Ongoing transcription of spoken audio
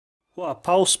What a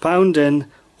pulse pounding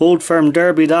Old Firm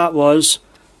derby that was,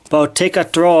 but I'll take a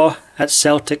draw at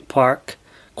Celtic Park.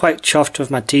 Quite chuffed with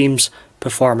my team's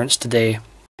performance today.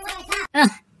 Ugh,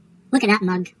 look at that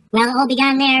mug. Well, it all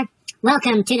began there.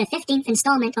 Welcome to the 15th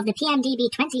instalment of the Pmdb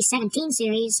 2017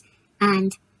 series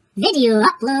and video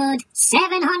upload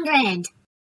 700.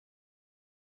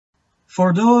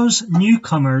 For those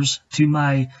newcomers to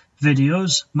my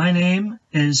videos, my name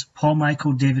is Paul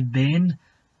Michael David Bain,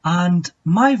 and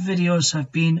my videos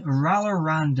have been rather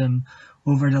random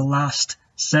over the last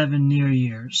 7 near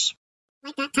years.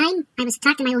 Like that time I was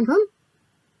attacked in my own home,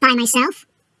 by myself.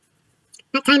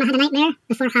 That time I had a nightmare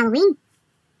before Halloween.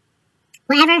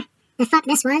 Whatever the fuck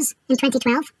this was in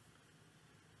 2012.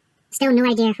 Still no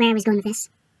idea where I was going with this.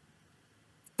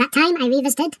 That time I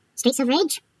revisited Streets of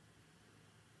Rage.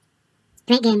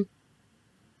 Great game.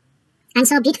 And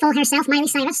saw beautiful herself Miley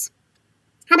Cyrus.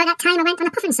 How about that time I went on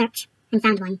a puffin search and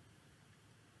found one?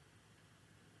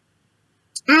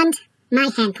 And my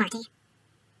hen party.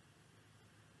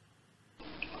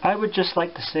 I would just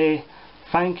like to say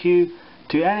thank you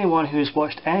to anyone who has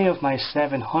watched any of my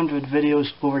 700 videos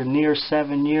over the near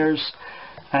 7 years.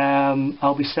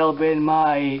 I'll be celebrating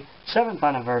my 7th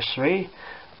anniversary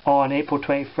on April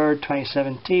 23rd,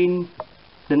 2017.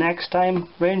 The next time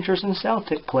Rangers and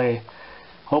Celtic play.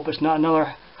 Hope it's not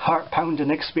another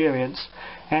heart-pounding experience.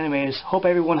 Anyways, hope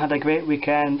everyone had a great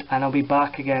weekend, and I'll be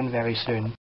back again very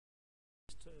soon.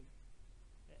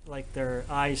 Like their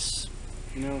eyes,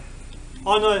 you know.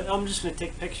 Oh no, I'm just gonna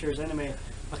take pictures anyway.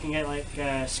 I can get like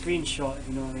a screenshot, if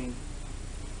you know what I mean.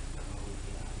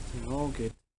 Oh,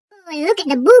 good. Oh, look at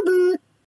the boo-boo.